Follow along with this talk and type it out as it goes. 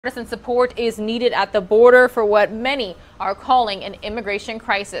Partisan support is needed at the border for what many are calling an immigration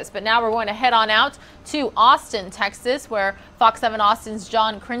crisis. But now we're going to head on out to Austin, Texas, where Fox 7 Austin's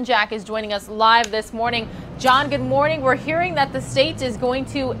John Krinjak is joining us live this morning. John, good morning. We're hearing that the state is going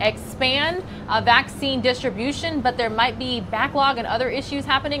to expand vaccine distribution, but there might be backlog and other issues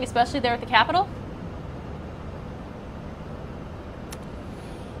happening, especially there at the Capitol.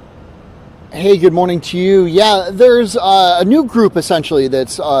 Hey, good morning to you. Yeah, there's a new group essentially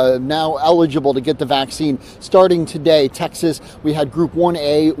that's now eligible to get the vaccine starting today. Texas, we had group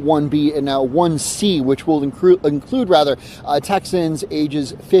 1A, 1B, and now 1C, which will include Texans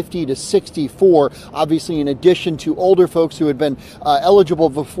ages 50 to 64. Obviously, in addition to older folks who had been eligible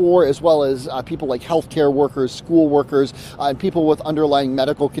before, as well as people like healthcare workers, school workers, and people with underlying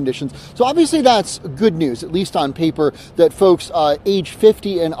medical conditions. So obviously that's good news, at least on paper, that folks age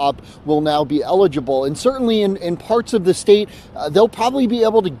 50 and up will now be eligible. And certainly in parts of the state, they'll probably be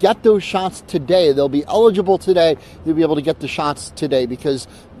able to get those shots today. They'll be eligible today. They'll be able to get the shots today because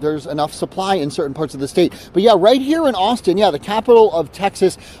there's enough supply in certain parts of the state. But yeah, right here in Austin, the capital of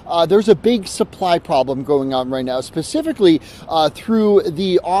Texas, there's a big supply problem going on right now, specifically through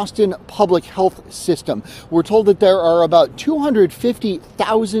the Austin public health system. We're told that there are about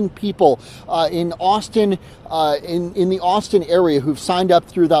 250,000 people in Austin, in the Austin area who've signed up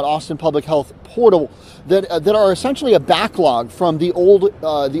through that Austin public health portal that are essentially a backlog from the old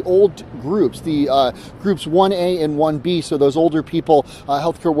groups, the groups 1A and 1B. So those older people,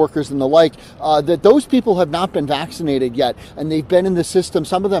 healthcare workers and the like, that those people have not been vaccinated yet, and they've been in the system,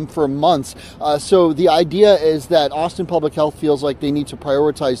 some of them for months. So the idea is that Austin Public Health feels like they need to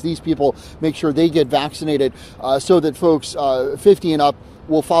prioritize these people, make sure they get vaccinated, so that folks 50 and up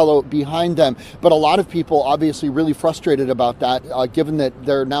will follow behind them. But a lot of people obviously really frustrated about that, given that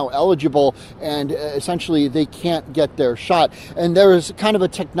they're now eligible and essentially they can't get their shot. And there is kind of a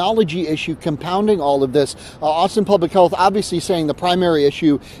technology issue compounding all of this. Austin Public Health obviously saying the primary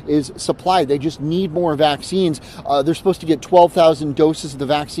issue is supply. They just need more vaccines. They're supposed to get 12,000 doses of the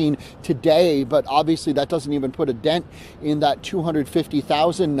vaccine today, but obviously that doesn't even put a dent in that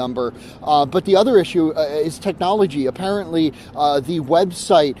 250,000 number. But the other issue is technology. Apparently the website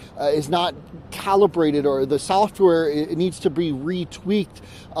is not calibrated, or the software it needs to be retweaked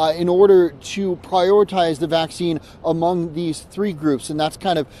in order to prioritize the vaccine among these three groups. And that's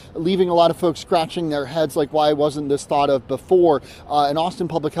kind of leaving a lot of folks scratching their heads like, why wasn't this thought of before? And Austin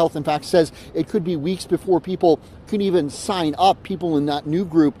Public Health, in fact, says it could be weeks before people can even sign up. People in that new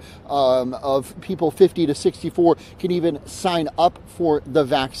group of people 50 to 64 can even sign up for the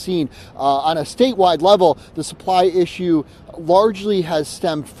vaccine. On a statewide level, the supply issue largely has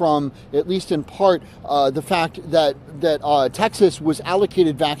stemmed from, at least in part, the fact that Texas was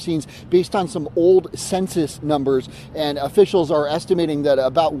allocated vaccines based on some old census numbers, and officials are estimating that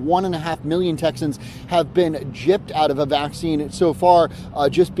about 1.5 million Texans have been gypped out of a vaccine so far,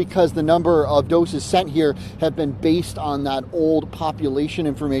 just because the number of doses sent here have been based on that old population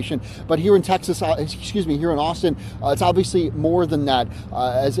information. But here in Texas, here in Austin, it's obviously more than that,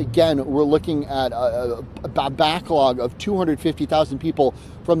 as again, we're looking at a backlog of 250,000 people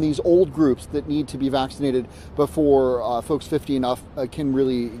from these old groups that need to be vaccinated before folks 50 and up can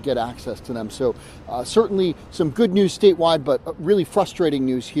really get access to them. So certainly some good news statewide, but really frustrating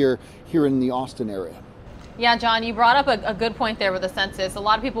news here in the Austin area. Yeah, John, you brought up a good point there with the census. A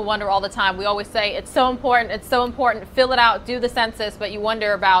lot of people wonder all the time. We always say it's so important, fill it out, do the census, but you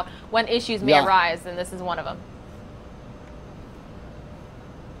wonder about when issues may arise, and this is one of them.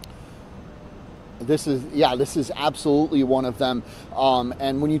 This is absolutely one of them.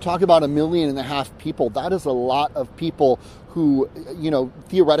 And when you talk about 1.5 million people, that is a lot of people who,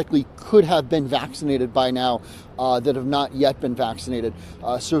 theoretically could have been vaccinated by now, that have not yet been vaccinated.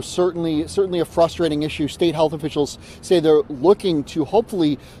 So certainly a frustrating issue. State health officials say they're looking to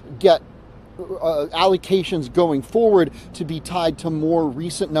hopefully get allocations going forward to be tied to more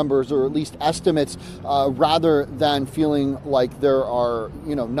recent numbers, or at least estimates, rather than feeling like there are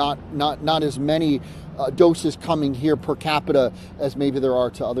not as many doses coming here per capita as maybe there are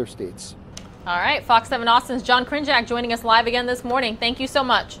to other states. All right, Fox 7 Austin's John Krinjak joining us live again this morning. Thank you so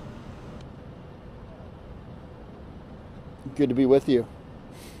much. Good to be with you.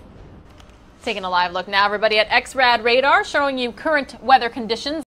 Taking a live look now, everybody, at XRAD radar, showing you current weather conditions.